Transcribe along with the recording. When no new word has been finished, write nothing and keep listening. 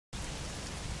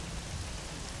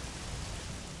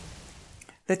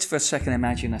Let's for a second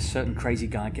imagine a certain crazy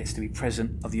guy gets to be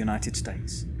President of the United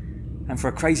States, and for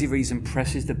a crazy reason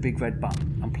presses the big red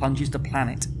button and plunges the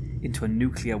planet into a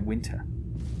nuclear winter.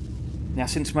 Now,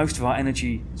 since most of our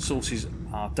energy sources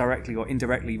are directly or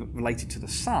indirectly related to the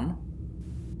sun,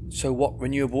 so what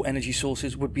renewable energy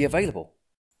sources would be available?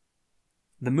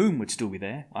 The moon would still be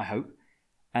there, I hope,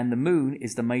 and the moon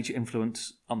is the major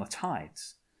influence on the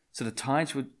tides. So the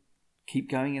tides would keep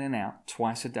going in and out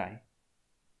twice a day.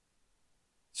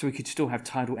 So we could still have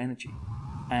tidal energy.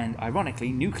 And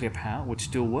ironically, nuclear power would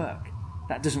still work.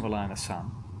 That doesn't rely on the sun.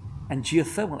 And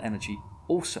geothermal energy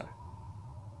also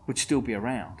would still be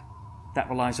around. That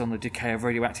relies on the decay of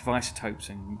radioactive isotopes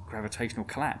and gravitational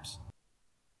collapse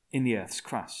in the Earth's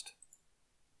crust.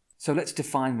 So let's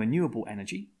define renewable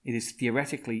energy. It is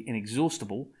theoretically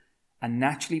inexhaustible and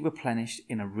naturally replenished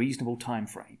in a reasonable time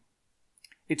frame.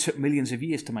 It took millions of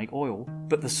years to make oil,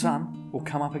 but the sun will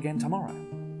come up again tomorrow.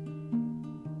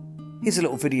 Here's a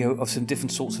little video of some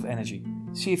different sorts of energy.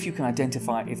 See if you can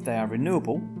identify if they are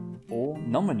renewable or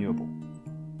non-renewable.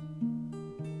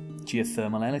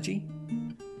 Geothermal energy,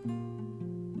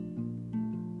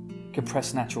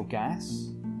 compressed natural gas,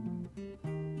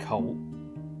 coal,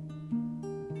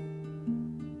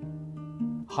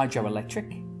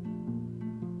 hydroelectric,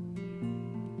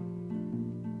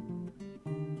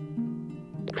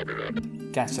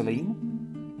 gasoline,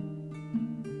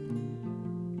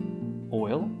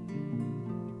 oil,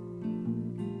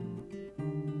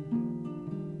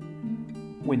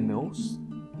 windmills,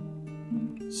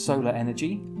 solar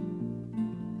energy,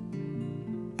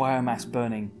 biomass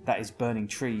burning, that is burning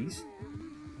trees,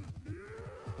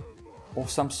 or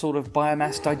some sort of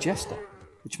biomass digester,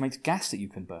 which makes gas that you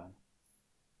can burn.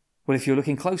 Well, if you're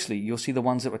looking closely, you'll see the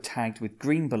ones that were tagged with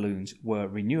green balloons were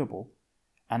renewable,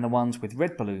 and the ones with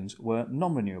red balloons were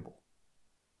non-renewable.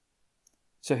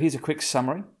 So here's a quick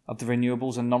summary of the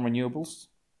renewables and non-renewables.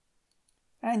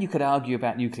 And you could argue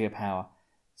about nuclear power.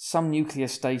 Some nuclear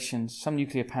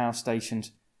power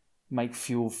stations make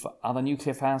fuel for other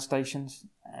nuclear power stations,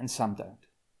 and some don't.